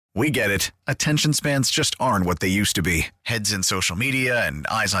We get it. Attention spans just aren't what they used to be. Heads in social media and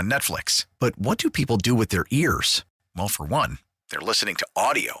eyes on Netflix. But what do people do with their ears? Well, for one, they're listening to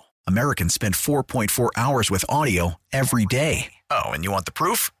audio. Americans spend 4.4 hours with audio every day. Oh, and you want the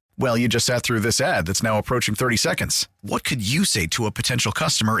proof? Well, you just sat through this ad that's now approaching 30 seconds. What could you say to a potential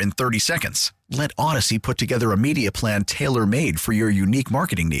customer in 30 seconds? Let Odyssey put together a media plan tailor-made for your unique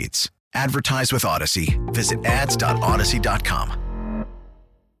marketing needs. Advertise with Odyssey. Visit ads.odyssey.com.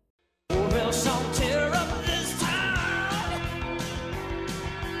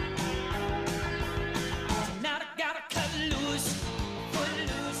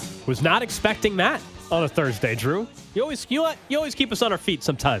 Was not expecting that on a Thursday, Drew. You always keep us on our feet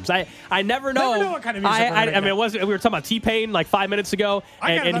sometimes. I never know. Never know what kind of music I mean, we were talking about T-Pain like 5 minutes ago,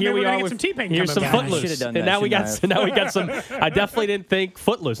 and here we are with some T-Pain. Here's some Footloose, and now we got some. I definitely didn't think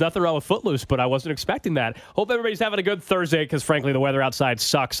Footloose. Nothing wrong with Footloose, but I wasn't expecting that. Hope everybody's having a good Thursday because, frankly, the weather outside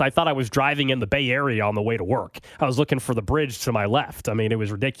sucks. I thought I was driving in the Bay Area on the way to work. I was looking for the bridge to my left. I mean, it was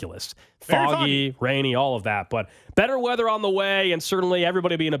ridiculous, foggy, rainy, all of that, but. Better weather on the way, and certainly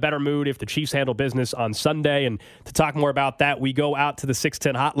everybody will be in a better mood if the Chiefs handle business on Sunday. And to talk more about that, we go out to the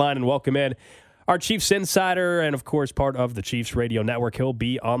 610 hotline and welcome in our Chiefs insider and, of course, part of the Chiefs radio network. He'll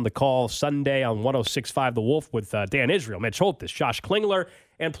be on the call Sunday on 106.5 The Wolf with Dan Israel, Mitch Holthus, Josh Klingler,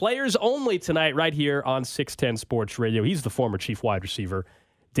 and Players Only tonight right here on 610 Sports Radio. He's the former Chief wide receiver,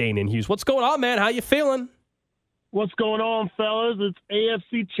 Danan Hughes. What's going on, man? How you feeling? What's going on, fellas? It's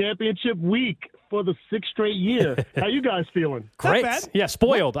AFC Championship week for the 6th straight year. How you guys feeling? Great. Yeah,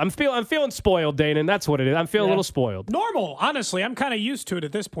 spoiled. I'm feeling spoiled, Danan. That's what it is. I'm feeling a little spoiled. Normal, honestly. I'm kind of used to it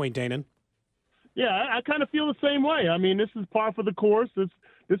at this point, Danan. Yeah, I kind of feel the same way. I mean, this is par for the course. This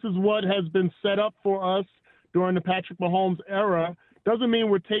is what has been set up for us during the Patrick Mahomes era. Doesn't mean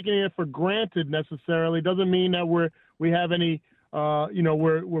we're taking it for granted necessarily. Doesn't mean that we have any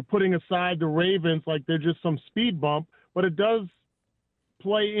we're putting aside the Ravens like they're just some speed bump, but it does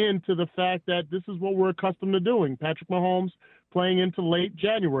play into the fact that this is what we're accustomed to doing. Patrick Mahomes playing into late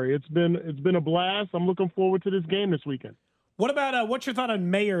January. It's been a blast. I'm looking forward to this game this weekend. What about what's your thought on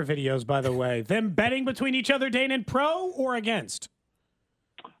mayor videos, by the way? Them betting between each other, Danan, pro or against?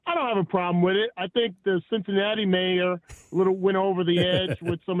 I don't have a problem with it. I think the Cincinnati mayor went over the edge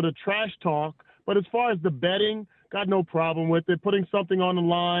with some of the trash talk, but as far as the betting, got no problem with it. Putting something on the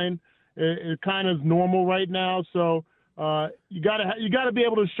line, it kind of is normal right now. So you gotta be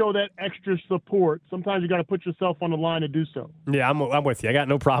able to show that extra support. Sometimes you got to put yourself on the line to do so. Yeah, I'm with you. I got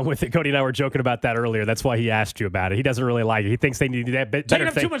no problem with it. Cody and I were joking about that earlier. That's why he asked you about it. He doesn't really like it. He thinks they need that better. Taking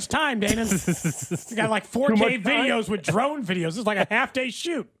up too much time, Danan. You got like 4K videos with drone videos. It's like a half-day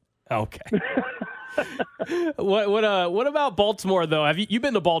shoot. Okay. What about Baltimore, though? Have you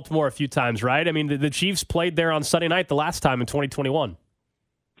been to Baltimore a few times, right? I mean, the Chiefs played there on Sunday night the last time in 2021.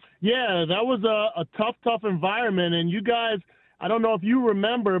 Yeah, that was a tough environment. And you guys, I don't know if you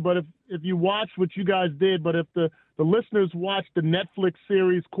remember, but if you watched what you guys did, but if the listeners watched the Netflix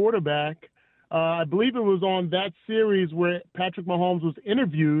series Quarterback, I believe it was on that series where Patrick Mahomes was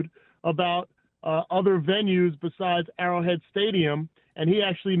interviewed about other venues besides Arrowhead Stadium. And he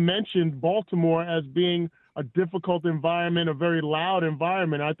actually mentioned Baltimore as being a difficult environment, a very loud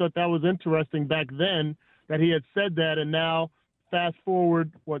environment. I thought that was interesting back then that he had said that. And now fast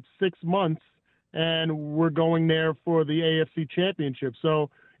forward, 6 months, and we're going there for the AFC Championship. So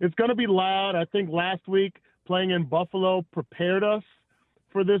it's going to be loud. I think last week playing in Buffalo prepared us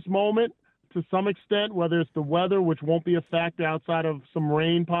for this moment to some extent, whether it's the weather, which won't be a factor outside of some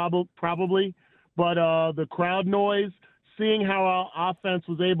rain probably, but the crowd noise, seeing how our offense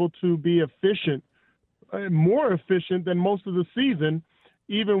was able to be efficient, more efficient than most of the season,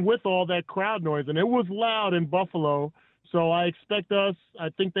 even with all that crowd noise. And it was loud in Buffalo. So I expect I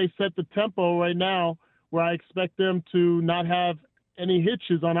think they set the tempo right now where I expect them to not have any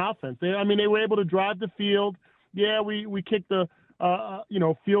hitches on offense. They were able to drive the field. Yeah, we kicked the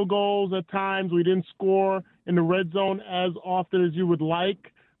field goals at times. We didn't score in the red zone as often as you would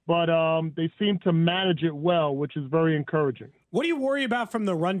like, but they seem to manage it well, which is very encouraging. What do you worry about from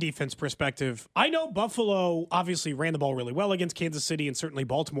the run defense perspective? I know Buffalo obviously ran the ball really well against Kansas City, and certainly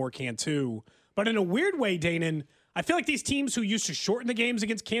Baltimore can too. But in a weird way, Danan, I feel like these teams who used to shorten the games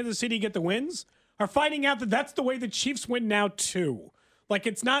against Kansas City get the wins are finding out that that's the way the Chiefs win now too. Like,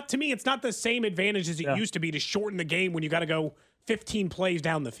 it's not the same advantage as it used to be to shorten the game when you got to go 15 plays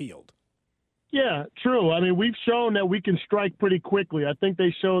down the field. Yeah, true. I mean, we've shown that we can strike pretty quickly. I think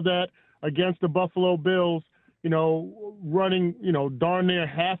they showed that against the Buffalo Bills, running, darn near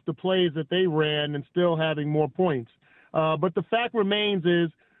half the plays that they ran and still having more points. But the fact remains is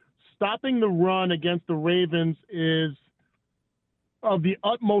stopping the run against the Ravens is of the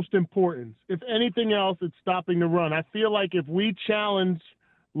utmost importance. If anything else, it's stopping the run. I feel like if we challenge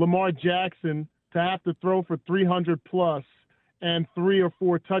Lamar Jackson to have to throw for 300 plus and 3 or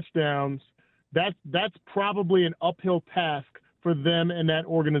 4 touchdowns, that's probably an uphill task for them and that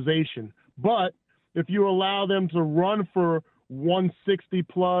organization. But if you allow them to run for 160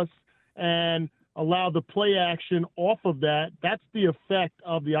 plus and allow the play action off of that, that's the effect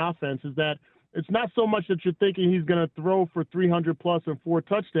of the offense, is that it's not so much that you're thinking he's going to throw for 300 plus and 4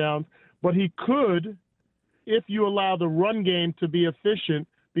 touchdowns, but he could if you allow the run game to be efficient,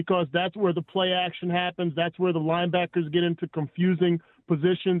 because that's where the play action happens. That's where the linebackers get into confusing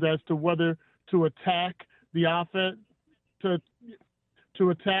positions as to whether to attack the offense, to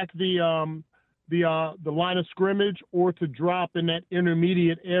attack the line of scrimmage, or to drop in that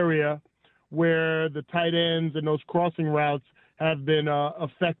intermediate area where the tight ends and those crossing routes have been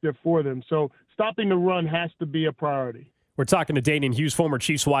effective for them. So stopping the run has to be a priority. We're talking to Danan Hughes, former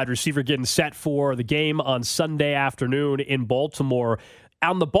Chiefs wide receiver, getting set for the game on Sunday afternoon in Baltimore.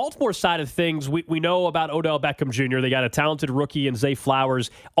 On the Baltimore side of things, we know about Odell Beckham Jr. They got a talented rookie in Zay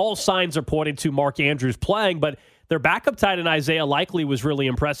Flowers. All signs are pointing to Mark Andrews playing, but their backup tight end Isaiah Likely was really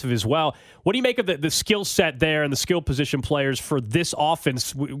impressive as well. What do you make of the skill set there and the skill position players for this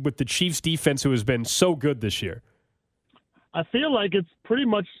offense with the Chiefs defense, who has been so good this year? I feel like it's pretty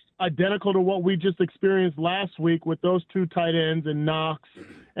much identical to what we just experienced last week with those 2 tight ends and Knox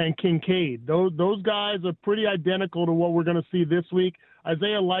and Kincaid. Those guys are pretty identical to what we're going to see this week.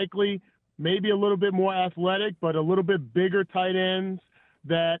 Isaiah Likely, maybe a little bit more athletic, but a little bit bigger tight ends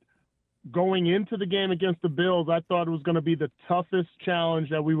that going into the game against the Bills, I thought it was going to be the toughest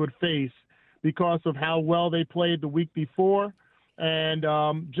challenge that we would face because of how well they played the week before and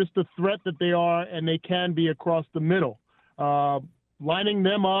just the threat that they are and they can be across the middle. Lining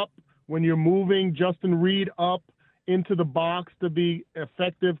them up when you're moving Justin Reed up into the box to be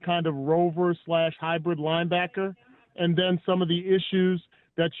effective kind of rover / hybrid linebacker, and then some of the issues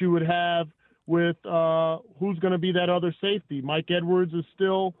that you would have with who's going to be that other safety. Mike Edwards is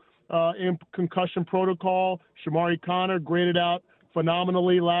still in concussion protocol. Shamari Connor graded out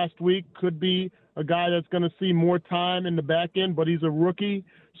phenomenally last week. Could be a guy that's going to see more time in the back end, but he's a rookie.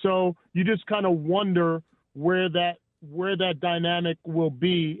 So you just kind of wonder where that dynamic will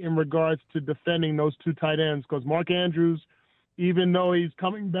be in regards to defending those 2 tight ends, because Mark Andrews, even though he's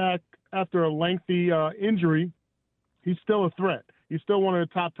coming back after a lengthy injury, he's still a threat. He's still one of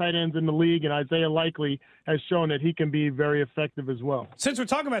the top tight ends in the league, and Isaiah Likely has shown that he can be very effective as well. Since we're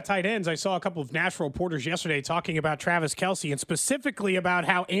talking about tight ends, I saw a couple of Nashville reporters yesterday talking about Travis Kelce and specifically about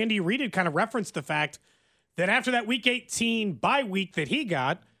how Andy Reid had kind of referenced the fact that after that Week 18 bye week that he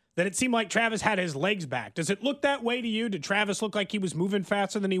got, that it seemed like Travis had his legs back. Does it look that way to you? Did Travis look like he was moving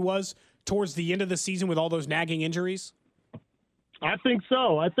faster than he was towards the end of the season with all those nagging injuries? I think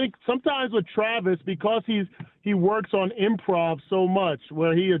so. I think sometimes with Travis, because he works on improv so much,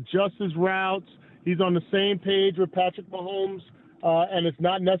 where he adjusts his routes, he's on the same page with Patrick Mahomes, and it's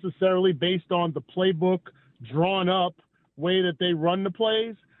not necessarily based on the playbook drawn up way that they run the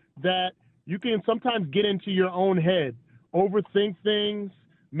plays, that you can sometimes get into your own head, overthink things,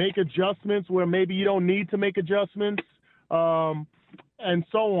 make adjustments where maybe you don't need to make adjustments, and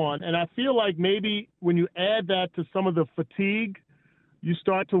so on. And I feel like maybe when you add that to some of the fatigue, you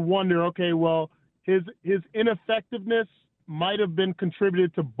start to wonder, okay, well, his ineffectiveness might have been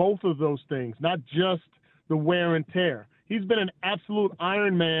contributed to both of those things, not just the wear and tear. He's been an absolute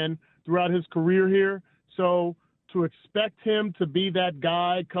Iron Man throughout his career here. So to expect him to be that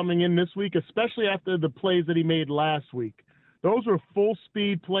guy coming in this week, especially after the plays that he made last week, those were full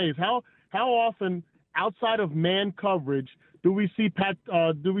speed plays. How often outside of man coverage do we see Patrick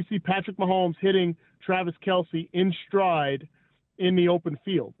Mahomes hitting Travis Kelce in stride in the open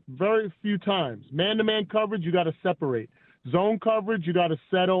field? Very few times. Man-to-man coverage, you got to separate. Zone coverage, you got to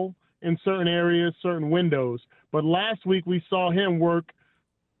settle in certain areas, certain windows. But last week we saw him work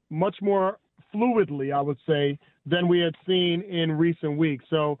much more fluidly, I would say, than we had seen in recent weeks.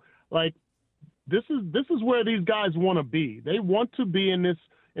 So, like, this is where these guys want to be. They want to be in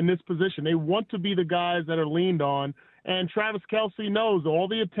this position. They want to be the guys that are leaned on. And Travis Kelce knows all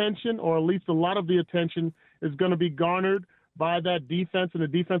the attention, or at least a lot of the attention, is going to be garnered by that defense and the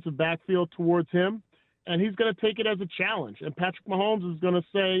defensive backfield towards him, and he's going to take it as a challenge. And Patrick Mahomes is going to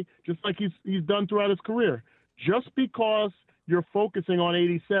say, just like he's done throughout his career, just because you're focusing on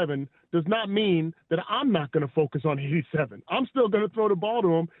 87 does not mean that I'm not going to focus on 87. I'm still going to throw the ball to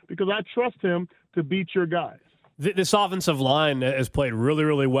him because I trust him to beat your guys. This offensive line has played really,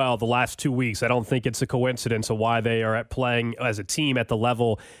 really well the last 2 weeks. I don't think it's a coincidence of why they are playing as a team at the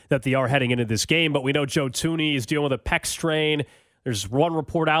level that they are heading into this game. But we know Joe Thuney is dealing with a pec strain. There's one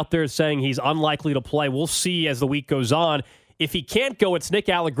report out there saying he's unlikely to play. We'll see as the week goes on. If he can't go, it's Nick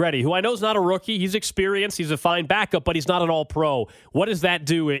Allegretti, who I know is not a rookie. He's experienced. He's a fine backup, but he's not an all-pro. What does that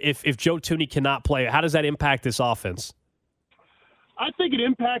do if Joe Thuney cannot play? How does that impact this offense? I think it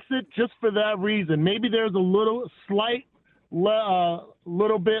impacts it just for that reason. Maybe there's a little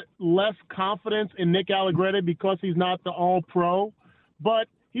bit less confidence in Nick Allegretti because he's not the all-pro. But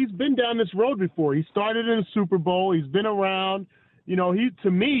he's been down this road before. He started in a Super Bowl. He's been around. You know, to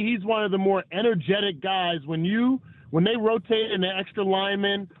me, he's one of the more energetic guys. When they rotate an extra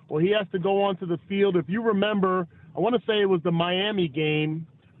lineman or he has to go onto the field, if you remember, I want to say it was the Miami game.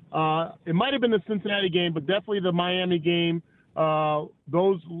 It might have been the Cincinnati game, but definitely the Miami game.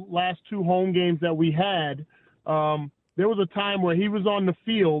 Those last two home games that we had, there was a time where he was on the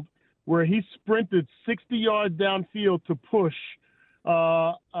field where he sprinted 60 yards downfield to push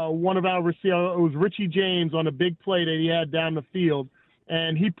one of our receivers. It was Richie James on a big play that he had down the field,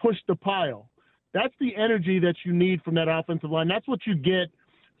 and he pushed the pile. That's the energy that you need from that offensive line. That's what you get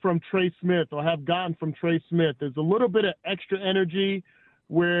from Trey Smith or have gotten from Trey Smith. There's a little bit of extra energy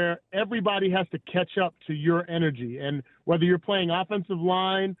where everybody has to catch up to your energy. And whether you're playing offensive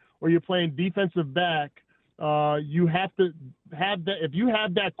line or you're playing defensive back, you have to have that. If you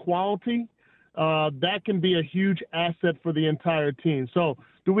have that quality, that can be a huge asset for the entire team. So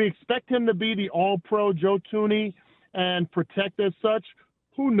do we expect him to be the all-pro Joe Thuney and protect as such?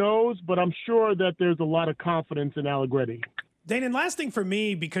 Who knows, but I'm sure that there's a lot of confidence in Allegretti. Danan, last thing for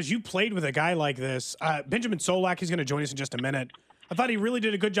me, because you played with a guy like this, Benjamin Solak, he's going to join us in just a minute. I thought he really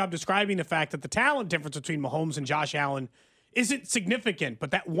did a good job describing the fact that the talent difference between Mahomes and Josh Allen isn't significant,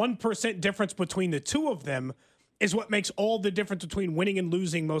 but that 1% difference between the two of them is what makes all the difference between winning and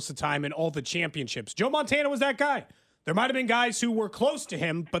losing most of the time in all the championships. Joe Montana was that guy. There might have been guys who were close to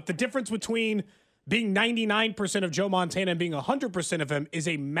him, but the difference between being 99% of Joe Montana and being 100% of him is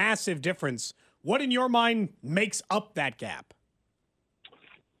a massive difference. What in your mind makes up that gap?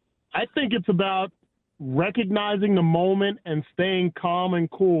 I think it's about recognizing the moment and staying calm and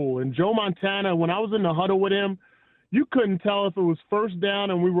cool. And Joe Montana, when I was in the huddle with him, you couldn't tell if it was first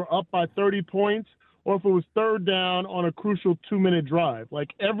down and we were up by 30 points or if it was third down on a crucial 2-minute drive. Like,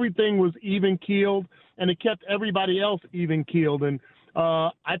 everything was even-keeled, and it kept everybody else even-keeled. And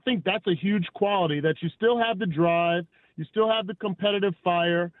I think that's a huge quality, that you still have the drive, you still have the competitive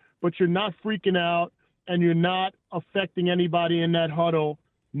fire, but you're not freaking out and you're not affecting anybody in that huddle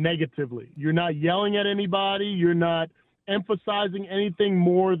negatively. You're not yelling at anybody. You're not emphasizing anything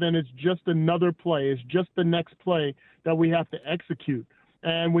more than it's just another play. It's just the next play that we have to execute.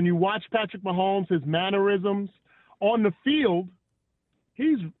 And when you watch Patrick Mahomes, his mannerisms on the field,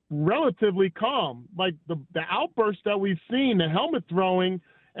 he's relatively calm. Like the outbursts that we've seen, the helmet throwing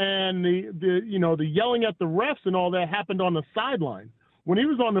and the yelling at the refs and all that happened on the sideline. When he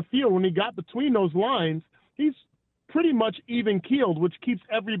was on the field, when he got between those lines, he's pretty much even-keeled, which keeps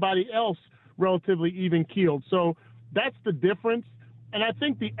everybody else relatively even-keeled. So that's the difference. And I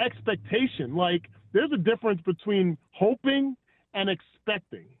think the expectation, like, there's a difference between hoping and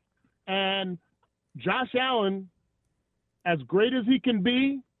expecting. And Josh Allen, as great as he can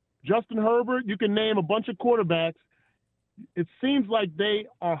be, Justin Herbert, you can name a bunch of quarterbacks, it seems like they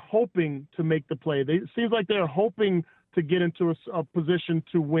are hoping to make the play. It seems like they're hoping to get into a position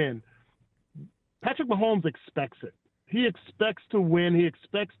to win. Patrick Mahomes expects it. He expects to win. He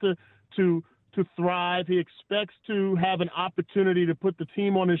expects to thrive. He expects to have an opportunity to put the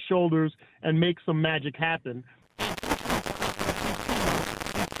team on his shoulders and make some magic happen.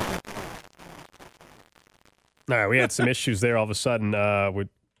 All right, we had some issues there all of a sudden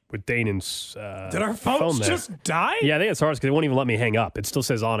with Danan's Did our phones phone just die? Yeah, I think it's hard because it won't even let me hang up. It still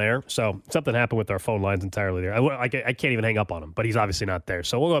says on air, so something happened with our phone lines entirely there. I can't even hang up on him, but he's obviously not there.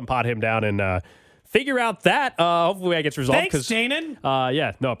 So we'll go ahead and pot him down and figure out that. Hopefully that gets resolved. Thanks,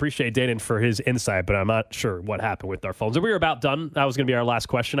 Danan. Appreciate Danan for his insight, but I'm not sure what happened with our phones. And we were about done. That was going to be our last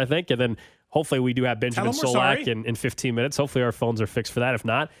question, I think, and then hopefully we do have Benjamin Solak in 15 minutes. Hopefully our phones are fixed for that. If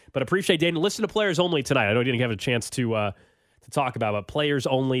not, but appreciate Danan. Listen to Players Only tonight. I know you didn't have a chance to talk about, but Players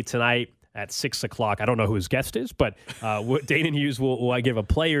Only tonight at 6 o'clock. I don't know who his guest is, but Danan Hughes will give a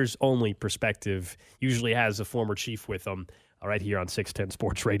Players Only perspective. Usually has a former Chief with him right here on 610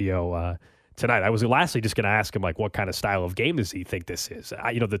 Sports Radio tonight. I was lastly just going to ask him, like, what kind of style of game does he think this is?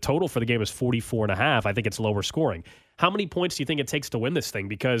 The total for the game is 44.5. I think it's lower scoring. How many points do you think it takes to win this thing?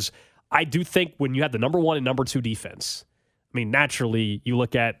 Because I do think when you have the number 1 and number 2 defense, I mean, naturally, you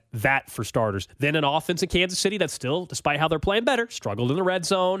look at that for starters. Then an offense in Kansas City that still, despite how they're playing better, struggled in the red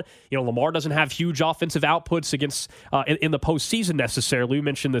zone. Lamar doesn't have huge offensive outputs against in the postseason necessarily. We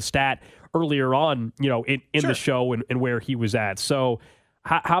mentioned the stat earlier on, in the show and where he was at. So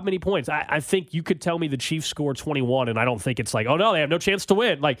how many points? I think you could tell me the Chiefs scored 21, and I don't think it's like, oh, no, they have no chance to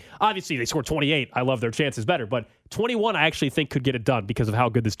win. Like, obviously, they scored 28. I love their chances better. But 21, I actually think could get it done because of how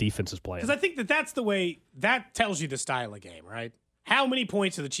good this defense is playing. Because I think that's the way – that tells you the style of game, right? How many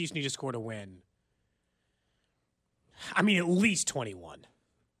points do the Chiefs need to score to win? I mean, at least 21.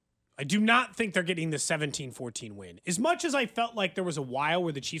 I do not think they're getting the 17-14 win. As much as I felt like there was a while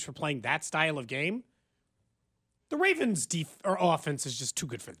where the Chiefs were playing that style of game, the Ravens' offense is just too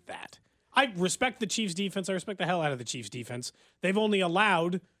good for that. I respect the Chiefs' defense. I respect the hell out of the Chiefs' defense. They've only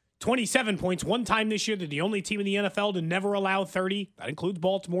allowed 27 points one time this year. They're the only team in the NFL to never allow 30. That includes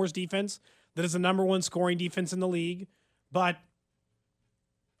Baltimore's defense. That is the number one scoring defense in the league. But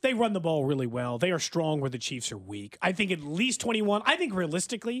they run the ball really well. They are strong where the Chiefs are weak. I think at least 21. I think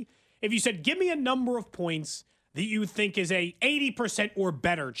realistically, if you said, give me a number of points that you think is a 80% or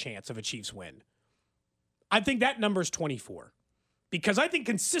better chance of a Chiefs win, I think that number is 24. Because I think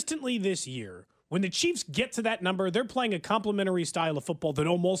consistently this year, when the Chiefs get to that number, they're playing a complementary style of football that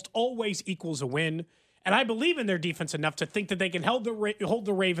almost always equals a win. And I believe in their defense enough to think that they can hold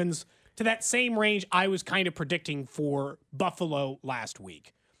the Ravens to that same range I was kind of predicting for Buffalo last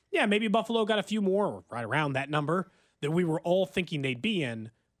week. Yeah, maybe Buffalo got a few more right around that number that we were all thinking they'd be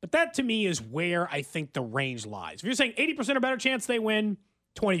in. But that, to me, is where I think the range lies. If you're saying 80% or better chance they win,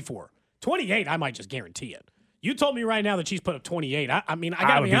 24. 28, I might just guarantee it. You told me right now the Chiefs put up 28. I mean, I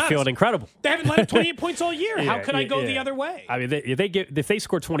got to be honest. Feeling incredible. They haven't let up 28 points all year. How could I go the other way? I mean, if they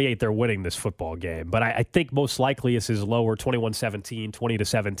score 28, they're winning this football game. But I think most likely this is lower 21-17,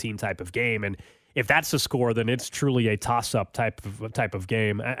 20-17 type of game. And if that's the score, then it's truly a toss-up type of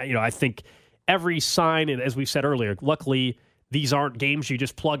game. I think every sign, and as we said earlier, luckily these aren't games you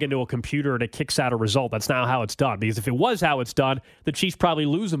just plug into a computer and it kicks out a result. That's not how it's done. Because if it was how it's done, the Chiefs probably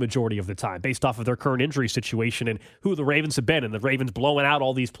lose the majority of the time based off of their current injury situation and who the Ravens have been. And the Ravens blowing out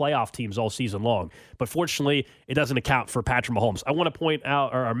all these playoff teams all season long. But fortunately, it doesn't account for Patrick Mahomes. I want to point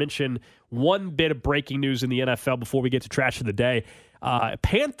out or mention one bit of breaking news in the NFL before we get to Trash of the Day.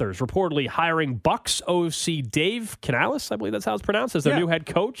 Panthers reportedly hiring Bucs OC Dave Canales, I believe that's how it's pronounced, as their new head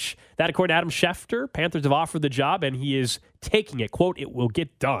coach. That according to Adam Schefter. Panthers have offered the job, and he is taking it. Quote, "It will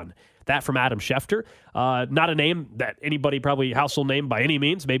get done." That from Adam Schefter. Not a name that anybody probably household name by any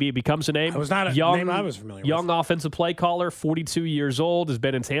means. Maybe it becomes a name. It was not a name I was familiar with. Young offensive play caller, 42 years old, has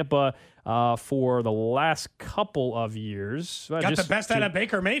been in Tampa for the last couple of years. Got the best out of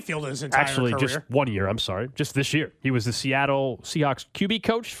Baker Mayfield in his entire career. Actually, just 1 year, I'm sorry. Just this year. He was the Seattle Seahawks QB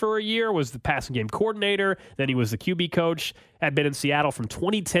coach for a year, was the passing game coordinator. Then he was the QB coach, had been in Seattle from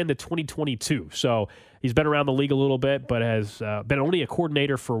 2010 to 2022. So he's been around the league a little bit, but has been only a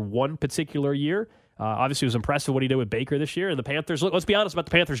coordinator for one particular year. Obviously, it was impressive what he did with Baker this year. And the Panthers, look, let's be honest about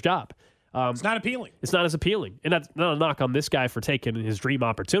the Panthers' job. It's not appealing. It's not as appealing. And that's not a knock on this guy for taking his dream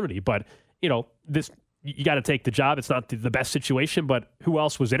opportunity. But, this you got to take the job. It's not the best situation, but who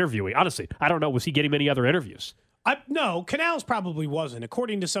else was interviewing? Honestly, I don't know. Was he getting many other interviews? No, Canales probably wasn't.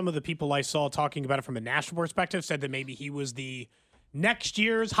 According to some of the people I saw talking about it from a national perspective, said that maybe he was the next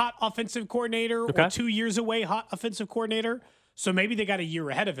year's hot offensive coordinator or 2 years away hot offensive coordinator. So maybe they got a year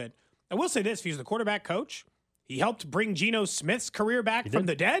ahead of it. I will say this, if he was the quarterback coach, he helped bring Geno Smith's career back from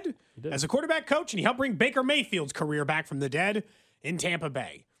the dead as a quarterback coach, and he helped bring Baker Mayfield's career back from the dead in Tampa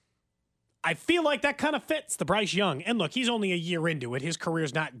Bay. I feel like that kind of fits the Bryce Young. And look, he's only a year into it. His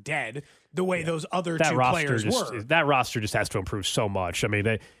career's not dead the way those other two players were. That roster just has to improve so much. I mean,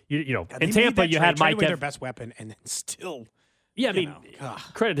 in Tampa, you had Mike Evans, their best weapon, and then still. Yeah, I mean,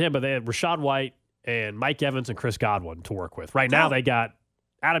 credit to him, but they had Rashad White and Mike Evans and Chris Godwin to work with. Right now, they got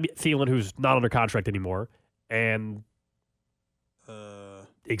Adam Thielen, who's not under contract anymore, and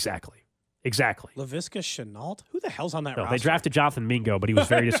exactly. Laviska Shenault? Who the hell's on that roster? They drafted Jonathan Mingo, but he was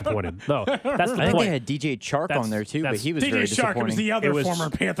very disappointed. No, that's the point. I think they had DJ Chark on there too, but he was very disappointing. DJ Chark was the other former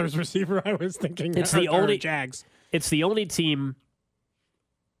Panthers receiver I was thinking. It's the only Jags. It's the only team.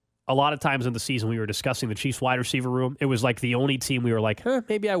 A lot of times in the season, we were discussing the Chiefs wide receiver room. It was like the only team we were like,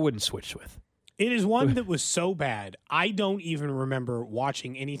 maybe I wouldn't switch with. It is one that was so bad, I don't even remember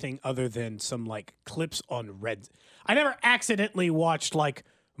watching anything other than some clips on Red. I never accidentally watched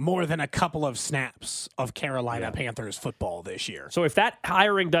more than a couple of snaps of Carolina Panthers football this year. So if that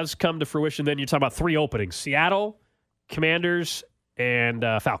hiring does come to fruition, then you're talking about three openings: Seattle, Commanders, and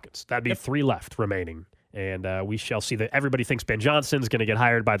Falcons. That'd be three left remaining. And we shall see that everybody thinks Ben Johnson's going to get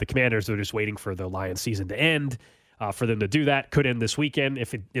hired by the Commanders. They're just waiting for the Lions season to end. for them to do that. Could end this weekend.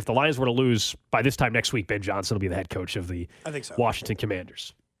 If the Lions were to lose by this time next week, Ben Johnson will be the head coach of the Washington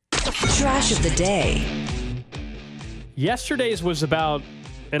Commanders. Trash of the day. Yesterday's was about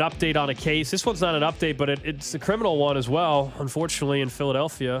an update on a case. This one's not an update, but it's a criminal one as well, unfortunately, in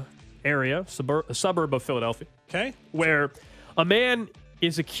Philadelphia area, a suburb of Philadelphia. Okay. Where a man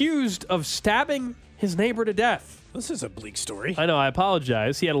is accused of stabbing his neighbor to death. This is a bleak story. I know, I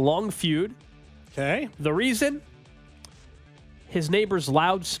apologize. He had a long feud. Okay. The reason? His neighbor's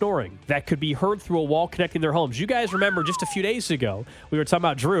loud snoring that could be heard through a wall connecting their homes. You guys remember just a few days ago, we were talking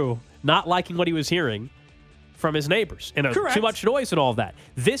about Drew not liking what he was hearing from his neighbors and too much noise and all of that.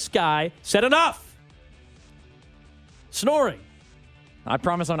 This guy said enough. Snoring. I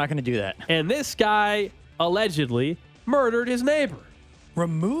promise I'm not going to do that. And this guy allegedly murdered his neighbor.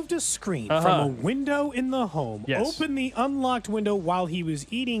 Removed a screen from a window in the home, opened the unlocked window while he was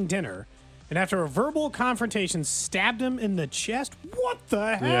eating dinner, and after a verbal confrontation, stabbed him in the chest. What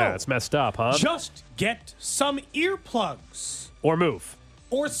the hell? Yeah, it's messed up, huh? Just get some earplugs. Or move.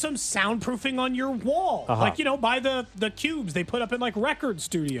 Or some soundproofing on your wall. Like, by the cubes they put up in, like, record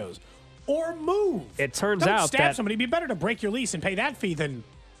studios. Or move. It turns Don't out stab that somebody. It'd be better to break your lease and pay that fee than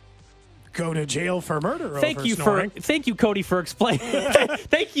go to jail for murder. Thank you, Cody, for explaining.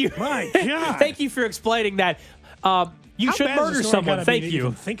 Thank you. My God. Thank you for explaining that. You should murder someone. Thank you.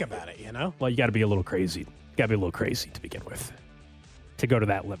 Even think about it. Well, you got to be a little crazy. To begin with, to go to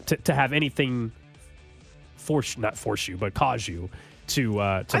that limit, to have anything not force you, but cause you to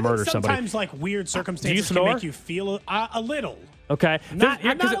murder somebody. Sometimes, like, weird circumstances can make you feel a little. Okay. Not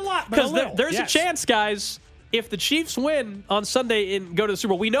a lot, but a little. There's a chance, guys, if the Chiefs win on Sunday and go to the Super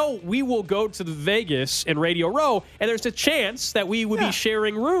Bowl, we know we will go to the Vegas and Radio Row, and there's a chance that we would be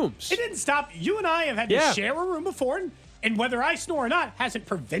sharing rooms. It didn't stop. You and I have had to share a room before, and whether I snore or not hasn't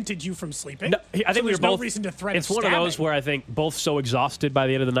prevented you from sleeping. No, I think there's both, no reason to threaten. It's one of those where I think both so exhausted by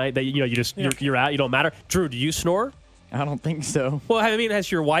the end of the night that you're out. You don't matter. Drew, do you snore? I don't think so. Well, I mean,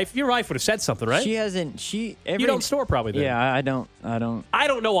 has your wife would have said something, right? She hasn't. You don't snore probably then. Yeah, I don't. I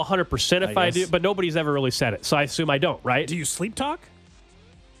don't know 100% if I do, but nobody's ever really said it. So I assume I don't, right? Do you sleep talk?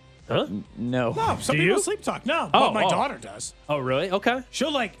 Huh? No. No, some people sleep talk. No, but my daughter does. Oh, really? Okay.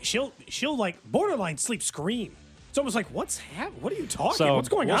 She'll borderline sleep scream. It's almost like, what's happening? What are you talking? So what's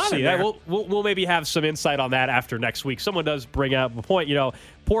going on? See that. We'll maybe have some insight on that after next week. Someone does bring up a point.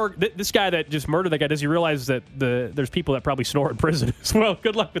 This guy that just murdered that guy. Does he realize that there's people that probably snore in prison as well?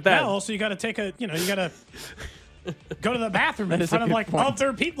 Good luck with that. Yeah. Also, you got to you got to go to the bathroom in front of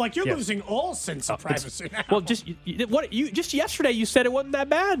other people. Like, you're losing all sense of privacy now. Well, just yesterday you said it wasn't that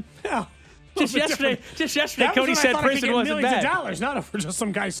bad. Yeah. Just yesterday, Cody said prison wasn't bad. Millions of dollars, not for just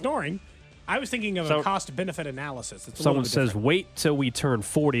some guy snoring. I was thinking of a cost-benefit analysis. Someone says, wait till we turn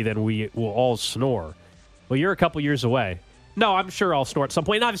 40, then we will all snore. Well, you're a couple years away. No, I'm sure I'll snore at some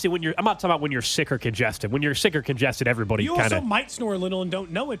point. And obviously, I'm not talking about when you're sick or congested. When you're sick or congested, everybody kind of... You also might snore a little and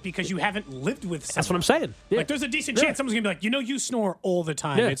don't know it because you haven't lived with someone. That's what I'm saying. Yeah. Like, there's a decent chance someone's going to be like, you snore all the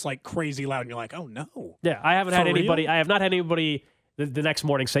time. Yeah. It's, like, crazy loud. And you're like, oh, no. Yeah, I have not had anybody the next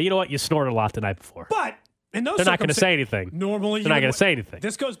morning say, you know what, you snored a lot the night before. But... they're not going to say anything. Normally, they're not going to say anything.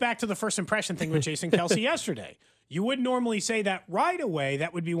 This goes back to the first impression thing with Jason Kelsey yesterday. You would normally say that right away.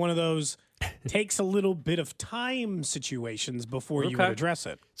 That would be one of those takes a little bit of time situations before you would address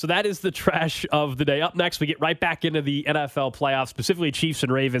it. So that is the trash of the day. Up next, we get right back into the NFL playoffs, specifically Chiefs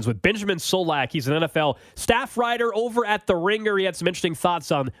and Ravens, with Benjamin Solak. He's an NFL staff writer over at The Ringer. He had some interesting thoughts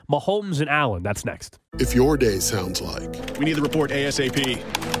on Mahomes and Allen. That's next. If your day sounds like... we need the report ASAP.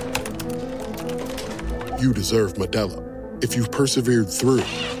 You deserve Modelo. If you've persevered through,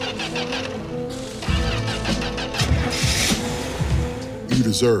 you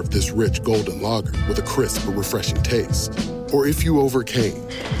deserve this rich golden lager with a crisp but refreshing taste. Or if you overcame.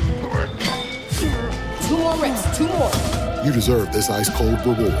 2 more reps, 2 more. You deserve this ice-cold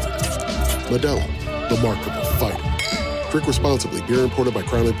reward. Modelo, the Markable Fighter. Drink responsibly. Beer imported by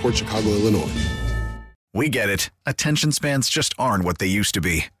Crown Imports, Chicago, Illinois. We get it. Attention spans just aren't what they used to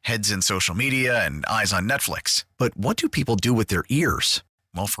be. Heads in social media and eyes on Netflix. But what do people do with their ears?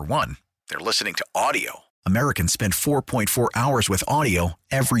 Well, for one, they're listening to audio. Americans spend 4.4 hours with audio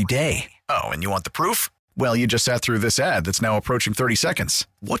every day. Oh, and you want the proof? Well, you just sat through this ad that's now approaching 30 seconds.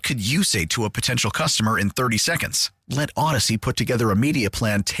 What could you say to a potential customer in 30 seconds? Let Odyssey put together a media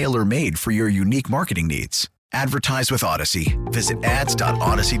plan tailor-made for your unique marketing needs. Advertise with Odyssey. Visit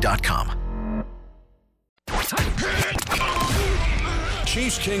ads.odyssey.com.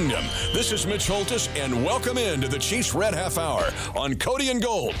 Chiefs Kingdom. This is Mitch Holtis, and welcome into the Chiefs Red Half Hour on Cody and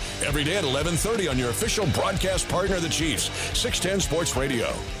Gold. Every day at 11:30 on your official broadcast partner, the Chiefs, 610 Sports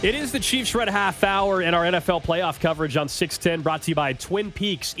Radio. It is the Chiefs Red Half Hour in our NFL playoff coverage on 610, brought to you by Twin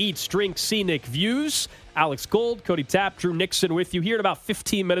Peaks Eats, Drink, Scenic Views. Alex Gold, Cody Tapp, Drew Nixon with you. Here in about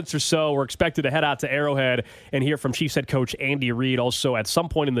 15 minutes or so, we're expected to head out to Arrowhead and hear from Chiefs head coach Andy Reid. Also, at some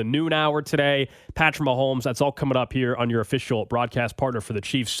point in the noon hour today, Patrick Mahomes. That's all coming up here on your official broadcast partner for the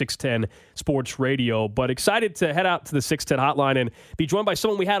Chiefs, 610 Sports Radio. But excited to head out to the 610 hotline and be joined by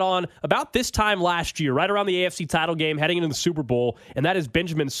someone we had on about this time last year, right around the AFC title game, heading into the Super Bowl, and that is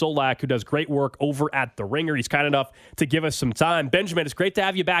Benjamin Solak, who does great work over at The Ringer. He's kind enough to give us some time. Benjamin, it's great to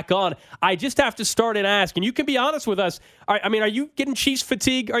have you back on. I just have to start and ask, and you can be honest with us. Are you getting Chiefs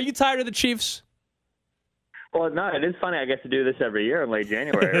fatigue? Are you tired of the Chiefs? Well, no, it is funny. I get to do this every year in late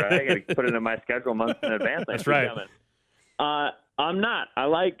January, right? I got to put it in my schedule months in advance. That's right. I'm not. I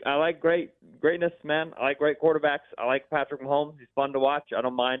like greatness, man. I like great quarterbacks. I like Patrick Mahomes. He's fun to watch. I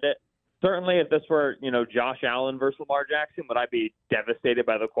don't mind it. Certainly, if this were, Josh Allen versus Lamar Jackson, would I be devastated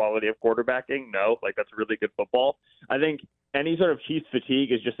by the quality of quarterbacking? No. That's really good football. I think any sort of Chiefs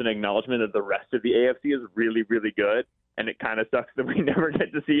fatigue is just an acknowledgement that the rest of the AFC is really, really good, and it kind of sucks that we never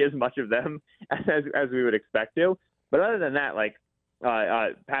get to see as much of them as we would expect to. But other than that,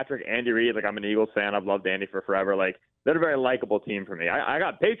 Patrick, Andy Reid, I'm an Eagles fan. I've loved Andy for forever. They're a very likable team for me. I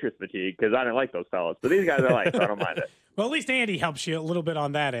got Patriots fatigue because I didn't like those fellas. But these guys I like, so I don't mind it. Well, at least Andy helps you a little bit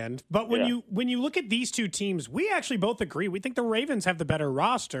on that end. But when you look at these two teams, we actually both agree. We think the Ravens have the better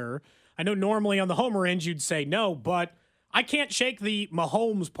roster. I know normally on the homer end you'd say no, but I can't shake the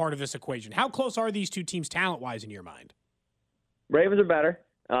Mahomes part of this equation. How close are these two teams talent-wise in your mind? Ravens are better,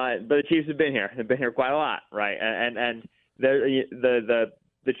 but the Chiefs have been here. They've been here quite a lot, right? And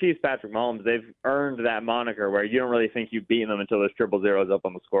the Chiefs, Patrick Mahomes, they've earned that moniker where you don't really think you've beaten them until there's triple zeros up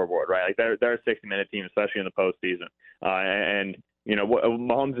on the scoreboard, right? They're a 60-minute team, especially in the postseason.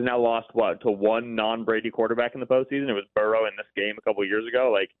 Mahomes has now lost, to one non-Brady quarterback in the postseason? It was Burrow in this game a couple of years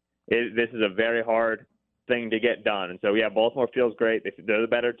ago. This is a very hard thing to get done. And so, Baltimore feels great. They're the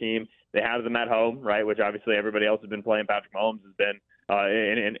better team. They have them at home, right, which obviously everybody else has been playing. Patrick Mahomes has been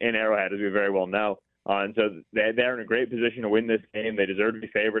in Arrowhead, as we very well know. And so they're in a great position to win this game. They deserve to be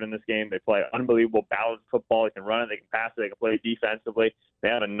favored in this game. They play unbelievable balanced football. They can run it. They can pass it. They can play defensively. They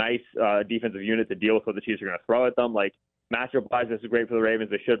have a nice defensive unit to deal with what the Chiefs are going to throw at them. Matchup-wise, this is great for the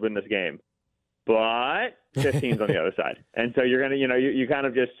Ravens. They should win this game. But 15's on the other side. And so you're going to, you kind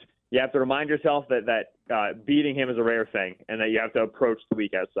of just – you have to remind yourself that beating him is a rare thing and that you have to approach the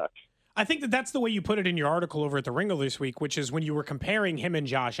week as such. I think that's the way you put it in your article over at The Ringer this week, which is when you were comparing him and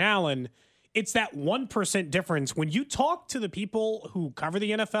Josh Allen – it's that 1% difference. When you talk to the people who cover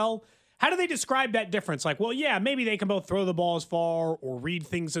the NFL, how do they describe that difference? Maybe they can both throw the ball as far or read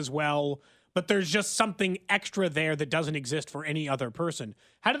things as well, but there's just something extra there that doesn't exist for any other person.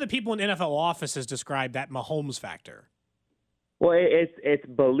 How do the people in NFL offices describe that Mahomes factor? Well, it's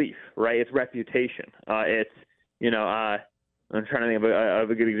belief, right? It's reputation. I'm trying to think of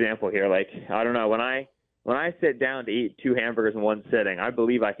a good example here. I don't know, when I sit down to eat 2 hamburgers in one sitting, I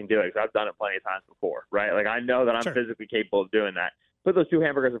believe I can do it because I've done it plenty of times before, right? I know that I'm physically capable of doing that. Put those 2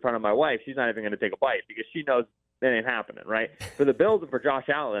 hamburgers in front of my wife, she's not even going to take a bite because she knows it ain't happening, right? For the Bills and for Josh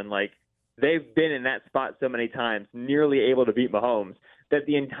Allen, they've been in that spot so many times, nearly able to beat Mahomes, that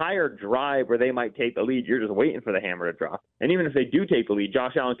the entire drive where they might take the lead, you're just waiting for the hammer to drop. And even if they do take the lead,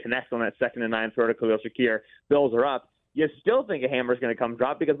 Josh Allen connects on that 2nd and 9 throw to Khalil Shakir, Bills are up. You still think a hammer is going to come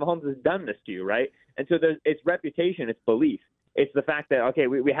drop because Mahomes has done this to you, right? And so it's reputation, it's belief. It's the fact that, okay,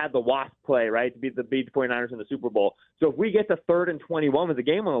 we had the wasp play, right, to beat the 49ers in the Super Bowl. So if we get to 3rd and 21 with the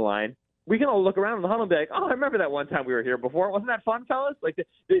game on the line, we can all look around in the huddle and be like, oh, I remember that one time we were here before. Wasn't that fun, fellas?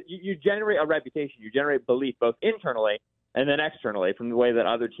 You generate a reputation. You generate belief both internally and then externally from the way that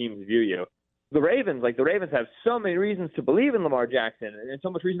other teams view you. The Ravens have so many reasons to believe in Lamar Jackson and so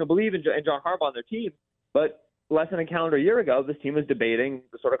much reason to believe in John Harbaugh on their team, but less than a calendar year ago, this team was debating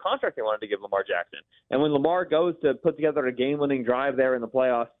the sort of contract they wanted to give Lamar Jackson. And when Lamar goes to put together a game-winning drive there in the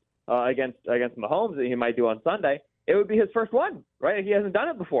playoffs against Mahomes that he might do on Sunday, it would be his first one, right? He hasn't done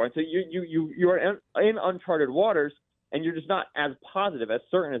it before. And so you are in uncharted waters, and you're just not as positive, as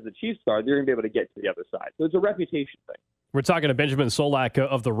certain as the Chiefs are, they're going to be able to get to the other side. So it's a reputation thing. We're talking to Benjamin Solak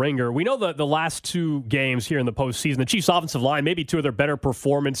of The Ringer. We know that the last 2 games here in the postseason, the Chiefs' offensive line, maybe 2 of their better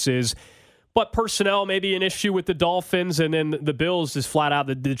performances. But personnel may be an issue with the Dolphins, and then the Bills is flat out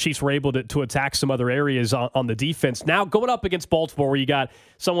the Chiefs were able to attack some other areas on the defense. Now going up against Baltimore, where you got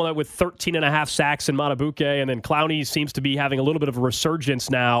someone with 13.5 sacks in Matabuke, and then Clowney seems to be having a little bit of a resurgence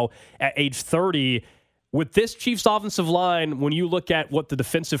now at age 30. With this Chiefs offensive line, when you look at what the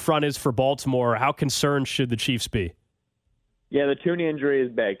defensive front is for Baltimore, how concerned should the Chiefs be? Yeah, the Tooney injury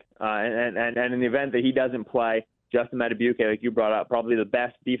is big. And in the event that he doesn't play, Justin Madubuike, like you brought up, probably the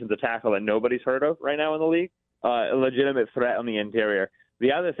best defensive tackle that nobody's heard of right now in the league. A legitimate threat on the interior.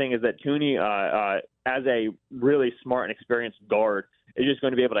 The other thing is that Tooney, as a really smart and experienced guard, is just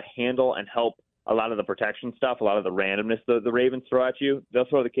going to be able to handle and help a lot of the protection stuff, a lot of the randomness the Ravens throw at you. They'll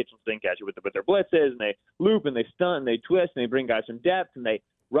throw the kitchen sink at you with their blitzes, and they loop, and they stunt, and they twist, and they bring guys from depth, and they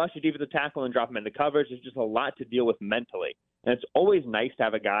rush a defensive tackle and drop them into coverage. There's just a lot to deal with mentally. And it's always nice to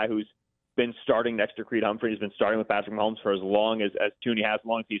have a guy who's been starting next to Creed Humphrey, who's been starting with Patrick Mahomes for as long as Tooney has, as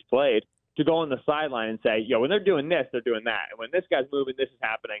long as he's played, to go on the sideline and say, when they're doing this, they're doing that. And when this guy's moving, this is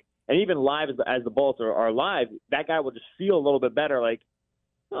happening. And even live as the Bolts are live, that guy will just feel a little bit better, like,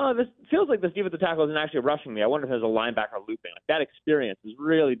 this feels like this defensive tackle isn't actually rushing me. I wonder if there's a linebacker looping. Like, that experience is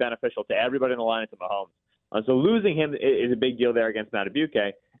really beneficial to everybody in the line and to Mahomes. So losing him is a big deal there against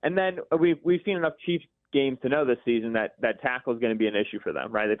Madubuike. And then we've seen enough Chiefs games to know this season that tackle is going to be an issue for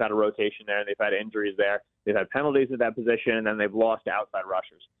them, right? They've had a rotation there, and they've had injuries there. They've had penalties at that position, and then they've lost to outside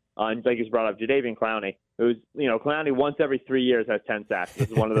rushers. And like you brought up, Jadeveon Clowney, who's Clowney once every 3 years has 10 sacks. This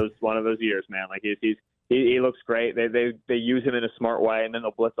is one of those years, man. Like he looks great. They use him in a smart way, and then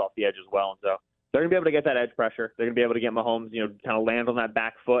they'll blitz off the edge as well. And so they're gonna be able to get that edge pressure. They're gonna be able to get Mahomes, kind of land on that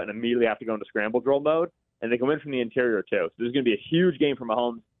back foot and immediately have to go into scramble drill mode. And they can win from the interior too. So this is gonna be a huge game for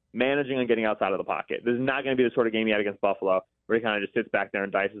Mahomes, managing and getting outside of the pocket. This is not going to be the sort of game he had against Buffalo, where he kind of just sits back there and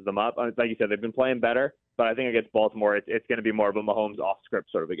dices them up. Like you said, they've been playing better, but I think against Baltimore, it's going to be more of a Mahomes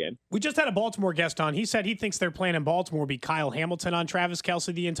off-script sort of a game. We just had a Baltimore guest on. He said he thinks their plan in Baltimore will be Kyle Hamilton on Travis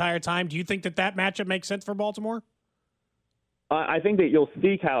Kelce the entire time. Do you think that matchup makes sense for Baltimore? I think that you'll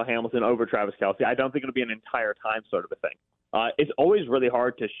see Kyle Hamilton over Travis Kelce. I don't think it'll be an entire time sort of a thing. It's always really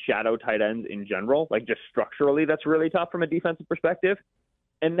hard to shadow tight ends in general. Like, just structurally, that's really tough from a defensive perspective.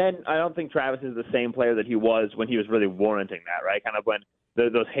 And then I don't think Travis is the same player that he was when he was really warranting that, right? Kind of when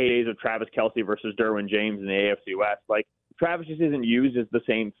those heydays of Travis Kelce versus Derwin James in the AFC West. Like, Travis just isn't used as the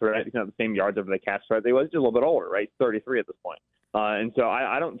same threat, the same yards over the catch threat. He was just a little bit older, right? 33 at this point. And so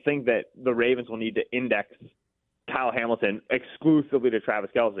I don't think that the Ravens will need to index Kyle Hamilton exclusively to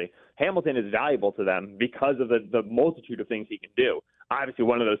Travis Kelce. Hamilton is valuable to them because of the multitude of things he can do. Obviously,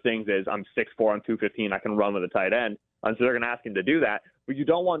 one of those things is I'm 6'4", I'm 215, I can run with a tight end. And so they're going to ask him to do that. But you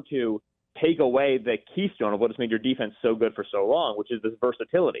don't want to take away the keystone of what has made your defense so good for so long, which is this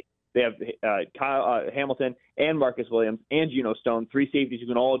versatility. They have Kyle Hamilton and Marcus Williams and Geno Stone, three safeties who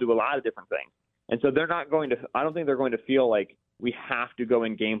can all do a lot of different things. And so they're not going to – I don't think they're going to feel like we have to go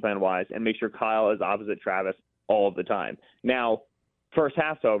in game plan-wise and make sure Kyle is opposite Travis all of the time. Now, first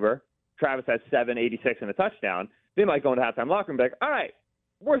half's over. Travis has 786 and a touchdown. They might go into halftime locker room and be like, all right,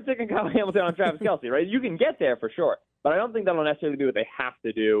 we're sticking Kyle Hamilton on Travis Kelce, right? You can get there for sure. But I don't think that'll necessarily be what they have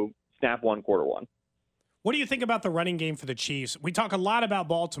to do, snap one, quarter one. What do you think about the running game for the Chiefs? We talk a lot about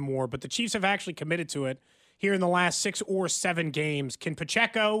Baltimore, but the Chiefs have actually committed to it here in the last 6 or 7 games. Can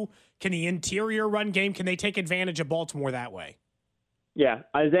Pacheco, can the interior run game, can they take advantage of Baltimore that way? Yeah,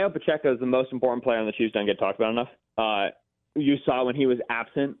 Isaiah Pacheco is the most important player on the Chiefs. Don't get talked about enough. You saw when he was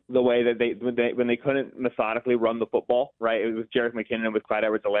absent the way that when they couldn't methodically run the football, right? It was Jerick McKinnon and with Clyde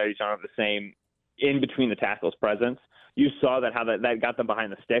Edwards-Helaire, you don't have the same in between the tackles presence. You saw that how that got them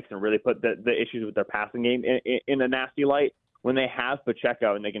behind the sticks and really put the issues with their passing game in a nasty light. When they have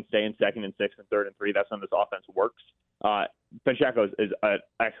Pacheco and they can stay in 2nd and 6th and 3rd and 3, that's when this offense works. Pacheco is an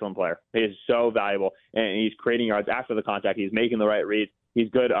excellent player. He is so valuable, and he's creating yards after the contact. He's making the right reads. He's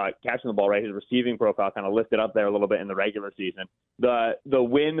good catching the ball, right? His receiving profile kind of lifted up there a little bit in the regular season. The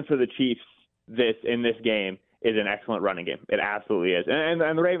win for the Chiefs in this game is an excellent running game. It absolutely is. And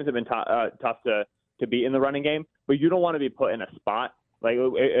the Ravens have been tough to beat in the running game, but you don't want to be put in a spot. Like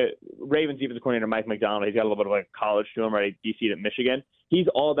Ravens defensive coordinator Mike McDonald, he's got a little bit of like college to him, right? DC at Michigan. He's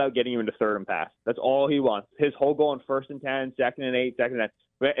all about getting you into 3rd and pass. That's all he wants. His whole goal in 1st and 10, 2nd and 8, 2nd and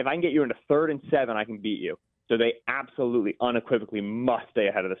 10. If I can get you into 3rd and 7, I can beat you. So they absolutely, unequivocally must stay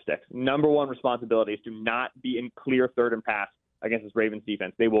ahead of the sticks. Number one responsibility is to not be in clear 3rd and pass against this Ravens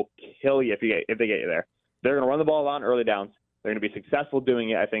defense. They will kill you if they get you there. They're going to run the ball on early downs. They're going to be successful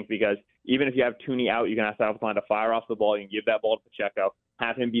doing it, I think, because even if you have Tooney out, you can ask the offensive line to fire off the ball. You can give that ball to Pacheco,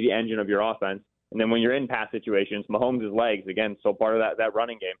 have him be the engine of your offense. And then when you're in pass situations, Mahomes' legs, again, so part of that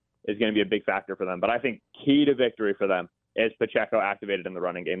running game is going to be a big factor for them. But I think key to victory for them is Pacheco activated in the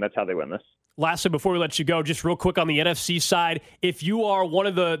running game. That's how they win this. Lastly, before we let you go, just real quick on the NFC side, if you are one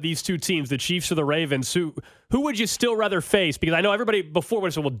of these two teams, the Chiefs or the Ravens, who would you still rather face? Because I know everybody before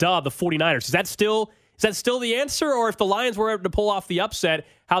would say, well, the 49ers. Is that still the answer? Or if the Lions were able to pull off the upset,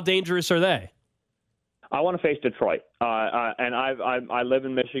 how dangerous are they? I want to face Detroit. And I live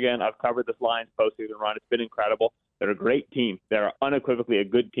in Michigan. I've covered this Lions postseason run. It's been incredible. They're a great team. They're unequivocally a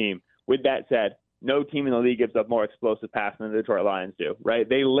good team. With that said, no team in the league gives up more explosive passing than the Detroit Lions do, right?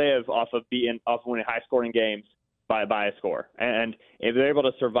 They live off of winning high-scoring games by a score. And if they're able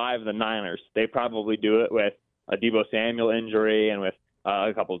to survive the Niners, they probably do it with a Deebo Samuel injury and with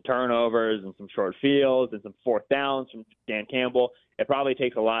a couple of turnovers and some short fields and some fourth downs from Dan Campbell. It probably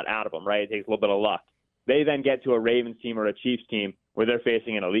takes a lot out of them, right? It takes a little bit of luck. They then get to a Ravens team or a Chiefs team where they're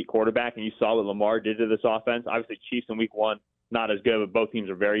facing an elite quarterback, and you saw what Lamar did to this offense. Obviously, Chiefs in week one, not as good, but both teams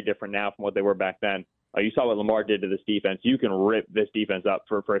are very different now from what they were back then. You saw what Lamar did to this defense. You can rip this defense up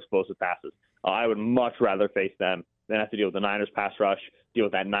for explosive passes. I would much rather face them than have to deal with the Niners pass rush, deal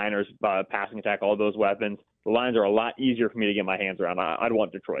with that Niners passing attack, all those weapons. The Lions are a lot easier for me to get my hands around. I'd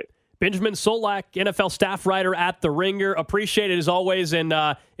want Detroit. Benjamin Solak, NFL staff writer at The Ringer. Appreciate it as always. And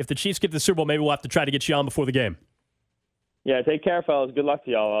if the Chiefs get to the Super Bowl, maybe we'll have to try to get you on before the game. Yeah, take care, fellas. Good luck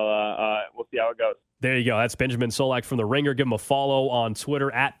to y'all. We'll see how it goes. There you go. That's Benjamin Solak from The Ringer. Give him a follow on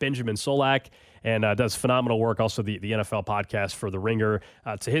Twitter at Benjamin Solak, and does phenomenal work. Also, the NFL podcast for The Ringer.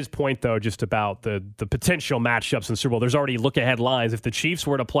 To his point, though, just about the potential matchups in the Super Bowl, there's already look-ahead lines. If the Chiefs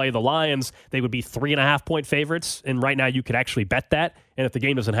were to play the Lions, they would be 3.5-point favorites, and right now you could actually bet that, and if the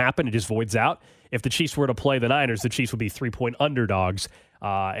game doesn't happen, it just voids out. If the Chiefs were to play the Niners, the Chiefs would be 3-point underdogs,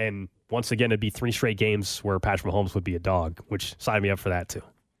 and once again, it'd be 3 straight games where Patrick Mahomes would be a dog, which signed me up for that, too.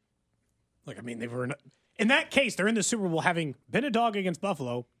 Look, I mean, they were in that case, they're in the Super Bowl having been a dog against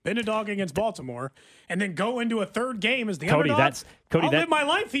Buffalo, been a dog against Baltimore, and then go into a third game as the underdog. I'll live my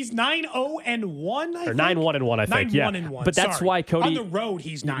life. He's 9-0-1, or 9-1-1, I think. 9-1-1. But that's why Cody on the road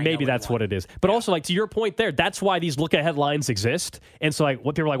he's 9-0-1. Maybe that's what it is. But also, like to your point there, that's why these look-ahead lines exist. And so, like,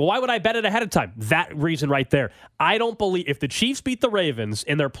 what people are like, well, why would I bet it ahead of time? That reason right there. I don't believe if the Chiefs beat the Ravens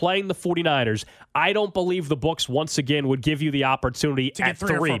and they're playing the 49ers, I don't believe the books once again would give you the opportunity to at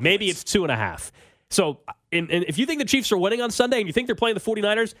 3. Maybe it's 2.5. So, and if you think the Chiefs are winning on Sunday and you think they're playing the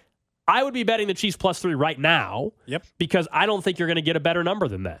 49ers, I would be betting the Chiefs +3 right now. Yep. Because I don't think you're going to get a better number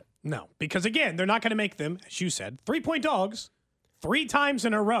than that. No, because again, they're not going to make them, as you said, 3-point dogs 3 times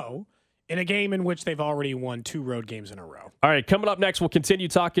in a row in a game in which they've already won 2 road games in a row. All right, coming up next, we'll continue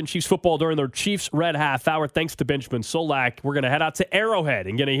talking Chiefs football during their Chiefs Red Half Hour. Thanks to Benjamin Solak. We're going to head out to Arrowhead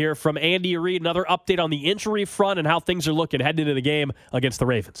and going to hear from Andy Reid, another update on the injury front and how things are looking heading into the game against the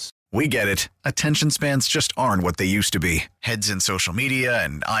Ravens. We get it. Attention spans just aren't what they used to be. Heads in social media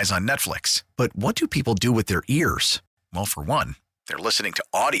and eyes on Netflix. But what do people do with their ears? Well, for one, they're listening to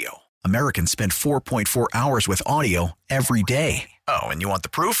audio. Americans spend 4.4 hours with audio every day. Oh, and you want the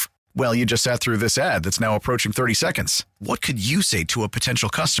proof? Well, you just sat through this ad that's now approaching 30 seconds. What could you say to a potential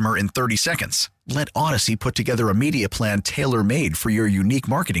customer in 30 seconds? Let Odyssey put together a media plan tailor-made for your unique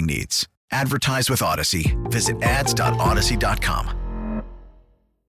marketing needs. Advertise with Odyssey. Visit ads.odyssey.com.